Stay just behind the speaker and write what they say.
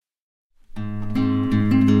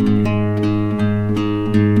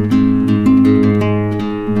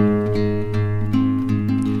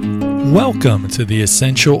Welcome to the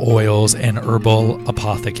Essential Oils and Herbal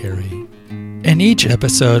Apothecary. In each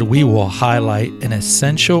episode, we will highlight an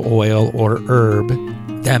essential oil or herb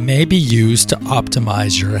that may be used to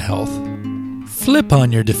optimize your health. Flip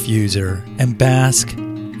on your diffuser and bask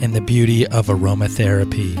in the beauty of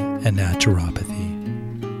aromatherapy and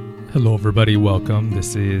naturopathy. Hello, everybody. Welcome.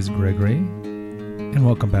 This is Gregory, and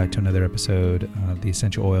welcome back to another episode of the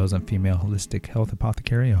Essential Oils and Female Holistic Health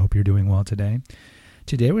Apothecary. I hope you're doing well today.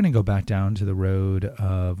 Today, we're going to go back down to the road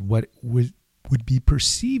of what would be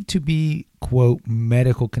perceived to be, quote,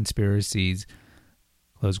 medical conspiracies,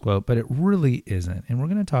 close quote, but it really isn't. And we're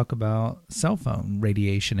going to talk about cell phone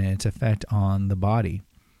radiation and its effect on the body.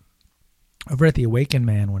 Over at The Awakened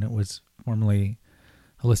Man, when it was formerly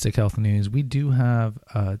Holistic Health News, we do have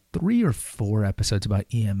 3 or 4 episodes about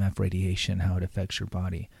EMF radiation, how it affects your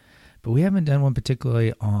body. But we haven't done one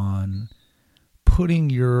particularly on putting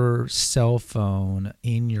your cell phone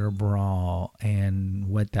in your bra and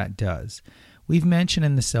what that does. We've mentioned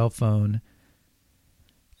in the cell phone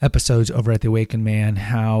episodes over at The Awakened Man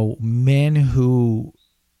how men who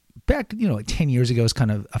back, like 10 years ago was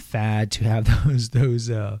kind of a fad to have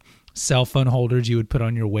those cell phone holders you would put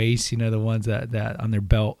on your waist, the ones that on their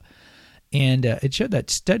belt. And it showed that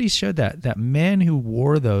studies showed that men who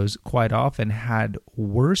wore those quite often had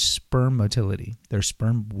worse sperm motility. Their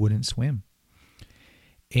sperm wouldn't swim,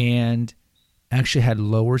 and actually had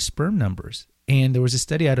lower sperm numbers. And there was a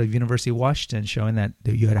study out of University of Washington showing that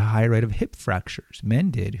you had a higher rate of hip fractures.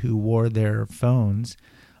 Men did who wore their phones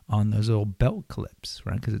on those little belt clips,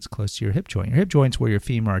 right? Because it's close to your hip joint. Your hip joint's where your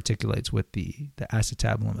femur articulates with the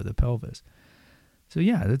acetabulum of the pelvis. So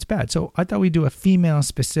yeah, that's bad. So I thought we'd do a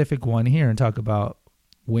female-specific one here and talk about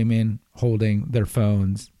women holding their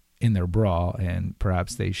phones in their bra, and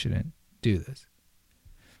perhaps they shouldn't do this.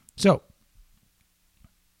 So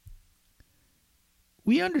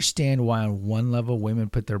we understand why on one level women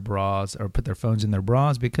put their bras or put their phones in their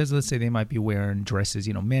bras, because let's say they might be wearing dresses.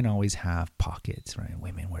 Men always have pockets, right?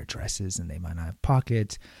 Women wear dresses and they might not have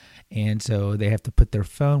pockets. And so they have to put their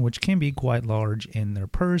phone, which can be quite large, in their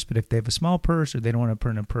purse. But if they have a small purse or they don't want to put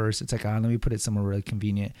in a purse, it's like, let me put it somewhere really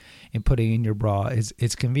convenient. And putting it in your bra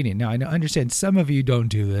it's convenient. Now, I understand some of you don't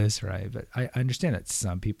do this, right? But I understand that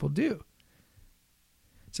some people do.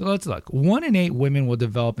 So let's look. 1 in 8 women will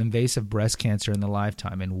develop invasive breast cancer in their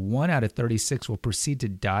lifetime, and 1 out of 36 will proceed to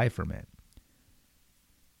die from it.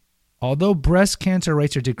 Although breast cancer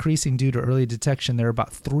rates are decreasing due to early detection, there are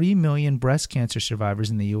about 3 million breast cancer survivors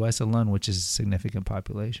in the U.S. alone, which is a significant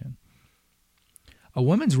population. A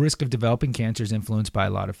woman's risk of developing cancer is influenced by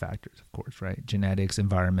a lot of factors, of course, right? Genetics,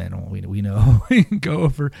 environmental, we know. We can go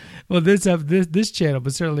over, this channel,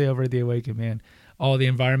 but certainly over at The Awakened Man, all the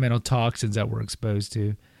environmental toxins that we're exposed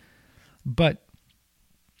to. But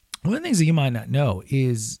one of the things that you might not know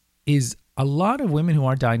is a lot of women who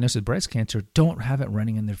are diagnosed with breast cancer don't have it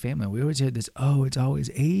running in their family. We always hear this, it's always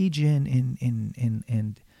age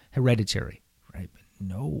and hereditary, right? But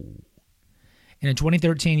no. In a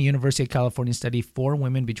 2013 University of California study, 4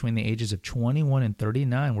 women between the ages of 21 and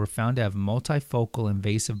 39 were found to have multifocal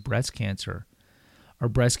invasive breast cancer, or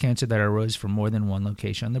breast cancer that arose from more than one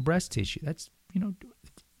location on the breast tissue. That's,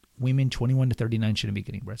 women 21 to 39 shouldn't be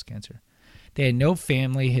getting breast cancer. They had no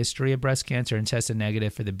family history of breast cancer and tested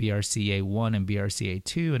negative for the BRCA1 and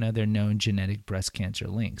BRCA2 and other known genetic breast cancer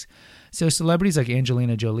links. So celebrities like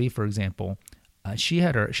Angelina Jolie, for example, she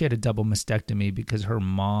had a double mastectomy because her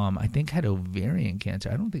mom, I think, had ovarian cancer.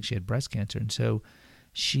 I don't think she had breast cancer. And so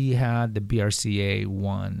she had the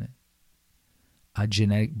BRCA1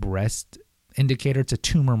 genetic breast indicator. It's a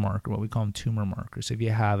tumor marker, what we call them tumor markers. So if you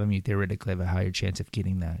have them, you theoretically have a higher chance of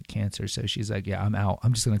getting that cancer. So she's like, I'm out.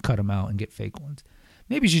 I'm just going to cut them out and get fake ones.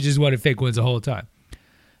 Maybe she just wanted fake ones the whole time.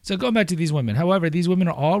 So going back to these women. However, these women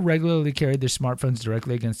are all regularly carried their smartphones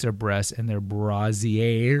directly against their breasts and their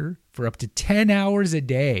brassiere for up to 10 hours a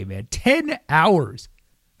day, man. 10 hours.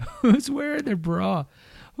 Who's wearing their bra?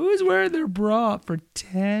 Who's wearing their bra for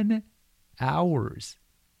 10 hours?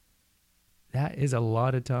 That is a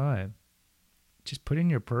lot of time. Just put it in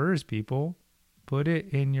your purse, people. Put it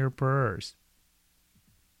in your purse.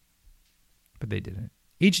 But they didn't.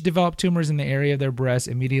 Each developed tumors in the area of their breast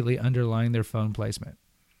immediately underlying their phone placement.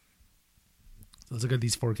 So let's look at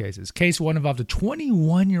these 4 cases. Case 1 involved a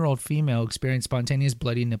 21-year-old female who experienced spontaneous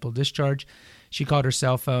bloody nipple discharge. She called her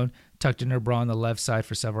cell phone tucked in her bra on the left side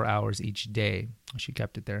for several hours each day. She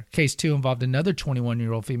kept it there. Case 2 involved another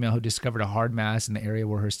 21-year-old female who discovered a hard mass in the area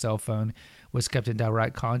where her cell phone was kept in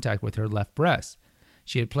direct contact with her left breast.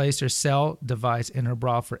 She had placed her cell device in her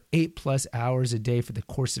bra for 8+ hours a day for the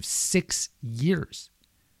course of 6 years.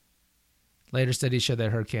 Later studies show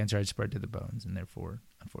that her cancer had spread to the bones and therefore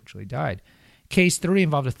unfortunately died. Case 3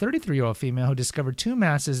 involved a 33-year-old female who discovered 2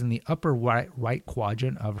 masses in the upper right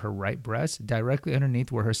quadrant of her right breast, directly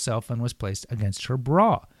underneath where her cell phone was placed against her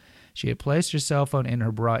bra. She had placed her cell phone in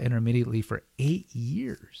her bra intermittently for 8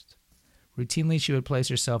 years. Routinely, she would place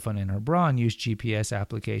her cell phone in her bra and use GPS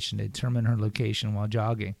application to determine her location while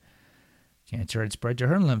jogging. Cancer had spread to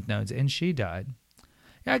her lymph nodes, and she died.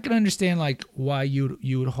 Yeah, I can understand like why you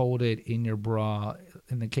would hold it in your bra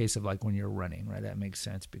in the case of like when you're running, right? That makes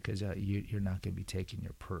sense because you're not going to be taking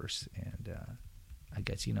your purse, and I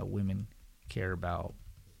guess women care about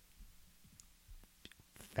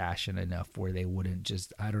fashion enough where they wouldn't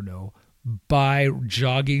just buy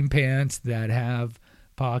jogging pants that have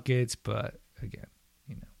pockets. But again,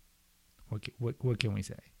 what can we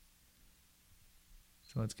say?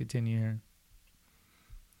 So let's continue here.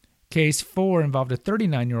 Case 4 involved a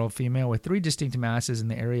 39-year-old female with 3 distinct masses in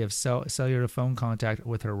the area of cellular phone contact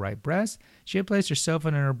with her right breast. She had placed her cell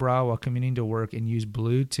phone in her bra while commuting to work and used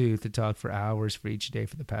Bluetooth to talk for hours for each day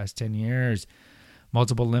for the past 10 years.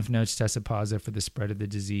 Multiple lymph nodes tested positive for the spread of the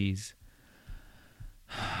disease.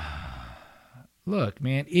 Look,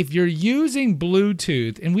 man, if you're using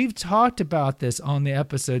Bluetooth, and we've talked about this on the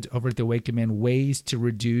episodes over at the Awakened Man, ways to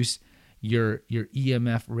reduce your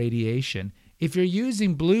EMF radiation. If you're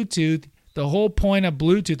using Bluetooth, the whole point of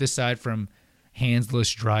Bluetooth, aside from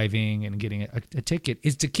handless driving and getting a ticket,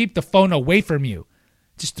 is to keep the phone away from you.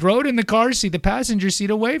 Just throw it in the car seat, the passenger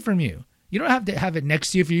seat, away from you. You don't have to have it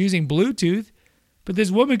next to you if you're using Bluetooth. But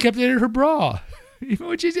this woman kept it in her bra, even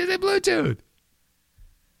when she's using Bluetooth.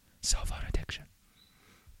 Cell phone addiction.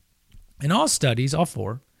 In all studies, all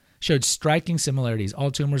 4, showed striking similarities.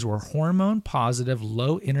 All tumors were hormone-positive,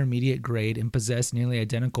 low intermediate grade, and possessed nearly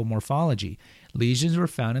identical morphology. Lesions were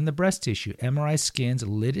found in the breast tissue. MRI scans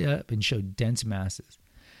lit up and showed dense masses.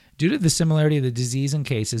 Due to the similarity of the disease and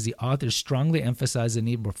cases, the authors strongly emphasized the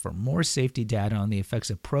need for more safety data on the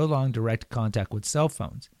effects of prolonged direct contact with cell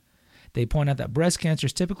phones. They point out that breast cancer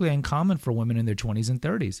is typically uncommon for women in their 20s and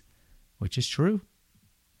 30s, which is true.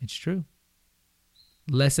 It's true.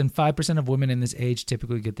 Less than 5% of women in this age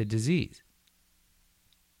typically get the disease.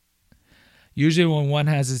 Usually when one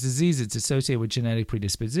has this disease, it's associated with genetic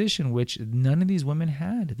predisposition, which none of these women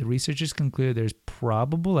had. The researchers concluded there's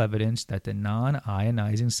probable evidence that the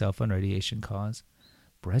non-ionizing cell phone radiation caused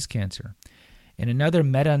breast cancer. In another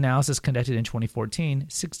meta-analysis conducted in 2014,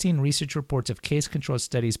 16 research reports of case-controlled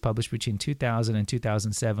studies published between 2000 and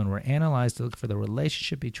 2007 were analyzed to look for the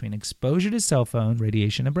relationship between exposure to cell phone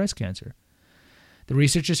radiation and breast cancer. The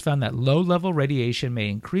researchers found that low-level radiation may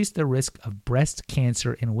increase the risk of breast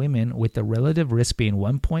cancer in women, with the relative risk being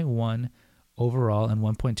 1.1 overall and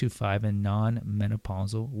 1.25 in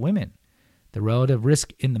non-menopausal women. The relative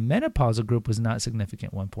risk in the menopausal group was not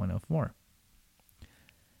significant, 1.04.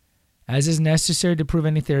 As is necessary to prove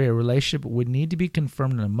any theory, a relationship would need to be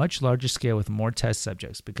confirmed on a much larger scale with more test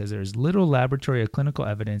subjects because there is little laboratory or clinical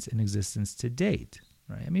evidence in existence to date.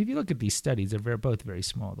 Right? I mean, if you look at these studies, they're both very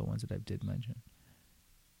small, the ones that I did mention.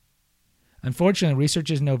 Unfortunately,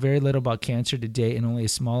 researchers know very little about cancer to date, and only a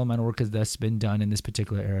small amount of work has thus been done in this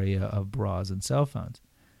particular area of bras and cell phones.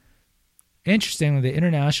 Interestingly, the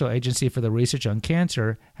International Agency for the Research on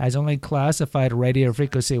Cancer has only classified radio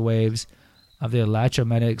frequency waves of the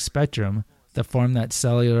electromagnetic spectrum, the form that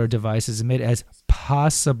cellular devices emit, as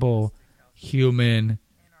possible human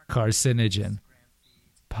carcinogen.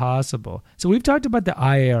 Possible. So we've talked about the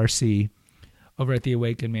IARC over at the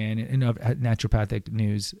Awakened Man and Naturopathic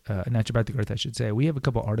News, Naturopathic Earth, I should say. We have a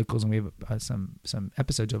couple articles and we have some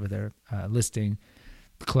episodes over there listing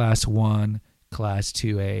Class 1, Class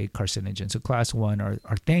 2A carcinogens. So Class 1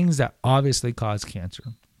 are things that obviously cause cancer.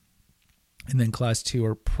 And then Class 2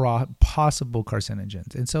 are possible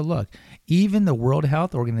carcinogens. And so look, even the World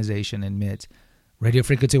Health Organization admits radio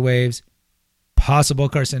frequency waves, possible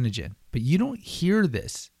carcinogen. But you don't hear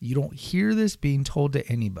this. You don't hear this being told to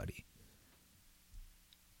anybody.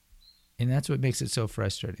 And that's what makes it so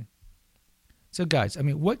frustrating. So guys, I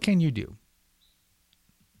mean, what can you do?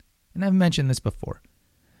 And I've mentioned this before.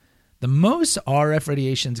 The most RF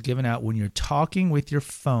radiation is given out when you're talking with your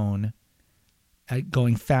phone at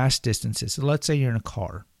going fast distances. So let's say you're in a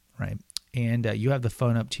car, right? And you have the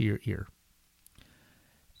phone up to your ear.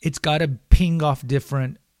 It's got to ping off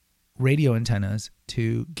different radio antennas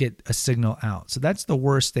to get a signal out. So that's the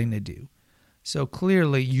worst thing to do. So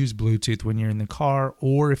clearly use Bluetooth when you're in the car,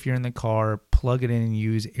 or if you're in the car, plug it in and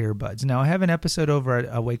use earbuds. Now, I have an episode over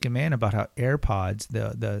at Awakened Man about how AirPods,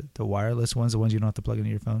 the wireless ones, the ones you don't have to plug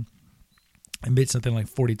into your phone, emit something like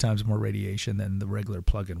 40 times more radiation than the regular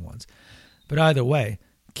plug-in ones. But either way,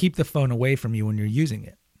 keep the phone away from you when you're using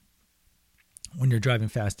it. when you're driving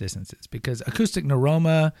fast distances, because acoustic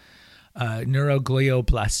neuroma,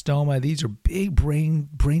 neuroglioblastoma, these are big brain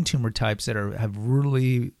tumor types that have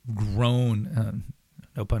really grown,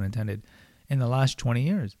 no pun intended, in the last 20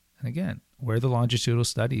 years. And again, where are the longitudinal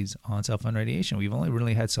studies on cell phone radiation? We've only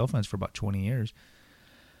really had cell phones for about 20 years.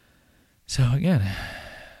 So again,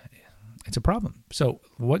 it's a problem. So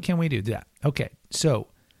what can we do? Yeah. Okay. So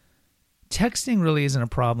texting really isn't a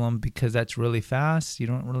problem because that's really fast. You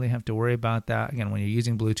don't really have to worry about that. Again, when you're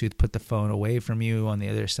using Bluetooth, put the phone away from you on the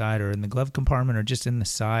other side or in the glove compartment or just in the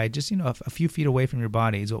side, just, a few feet away from your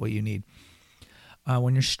body is what you need.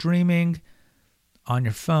 When you're streaming on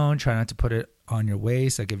your phone, try not to put it on your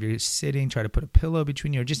waist. Like if you're sitting, try to put a pillow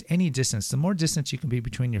between you or just any distance. The more distance you can be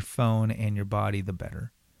between your phone and your body, the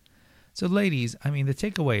better. So ladies, the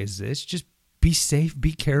takeaway is this: just be safe,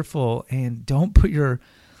 be careful, and don't put your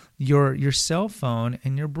cell phone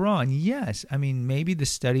in your bra. And yes, maybe the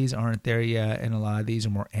studies aren't there yet, and a lot of these are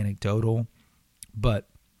more anecdotal. But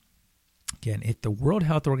again, if the World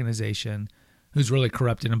Health Organization, who's really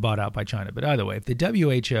corrupted and bought out by China, but either way, if the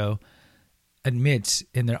WHO admits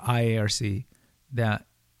in their IARC that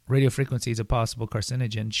radio frequency is a possible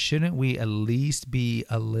carcinogen, shouldn't we at least be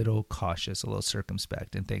a little cautious, a little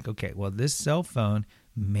circumspect, and think, okay, well, this cell phone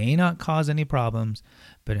may not cause any problems,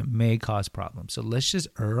 but it may cause problems. So let's just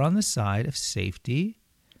err on the side of safety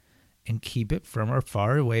and keep it from or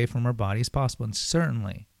far away from our body as possible. And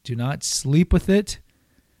certainly do not sleep with it.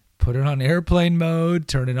 Put it on airplane mode,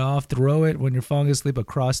 turn it off, throw it when you're falling asleep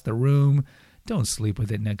across the room. Don't sleep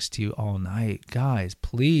with it next to you all night. Guys,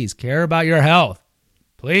 please care about your health.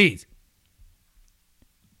 Please.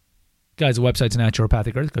 Guys, the website's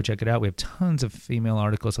Naturopathic Earth. Go check it out. We have tons of female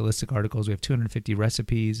articles, holistic articles. We have 250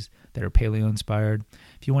 recipes that are paleo-inspired.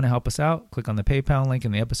 If you want to help us out, click on the PayPal link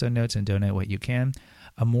in the episode notes and donate what you can.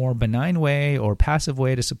 A more benign way or passive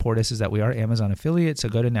way to support us is that we are Amazon affiliates. So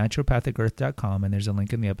go to naturopathicearth.com, and there's a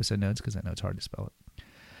link in the episode notes because I know it's hard to spell it.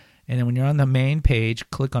 And then when you're on the main page,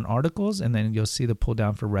 click on articles, and then you'll see the pull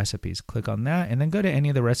down for recipes. Click on that, and then go to any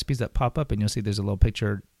of the recipes that pop up, and you'll see there's a little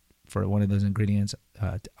picture for one of those ingredients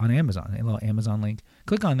on Amazon, a little Amazon link.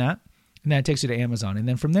 Click on that, and that takes you to Amazon. And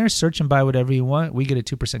then from there, search and buy whatever you want. We get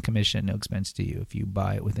a 2% commission, no expense to you if you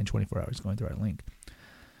buy it within 24 hours going through our link.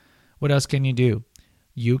 What else can you do?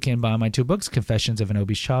 You can buy my 2 books, Confessions of an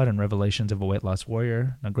Obese Child and Revelations of a Weight Loss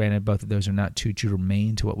Warrior. Now, granted, both of those are not too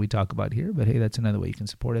germane to what we talk about here, but hey, that's another way you can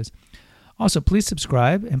support us. Also, please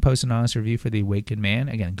subscribe and post an honest review for The Awakened Man.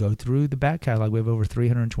 Again, go through the back catalog. We have over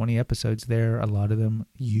 320 episodes there. A lot of them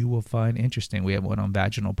you will find interesting. We have one on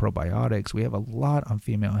vaginal probiotics. We have a lot on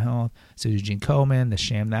female health. So Eugene Coleman, the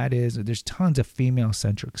sham that is. There's tons of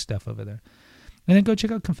female-centric stuff over there. And then go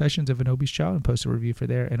check out Confessions of an Obese Child and post a review for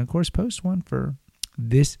there. And, of course, post one for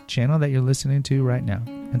this channel that you're listening to right now.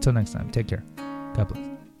 Until next time, take care. God bless.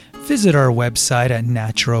 Visit our website at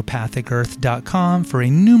naturopathicearth.com for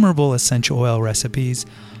innumerable essential oil recipes,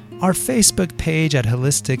 our Facebook page at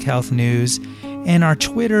Holistic Health News, and our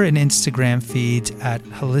Twitter and Instagram feeds at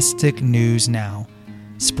Holistic News Now.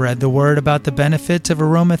 Spread the word about the benefits of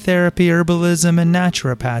aromatherapy, herbalism, and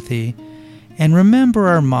naturopathy. And remember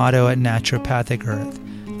our motto at Naturopathic Earth: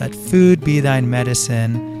 let food be thine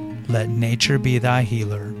medicine, let nature be thy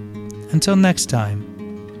healer. Until next time,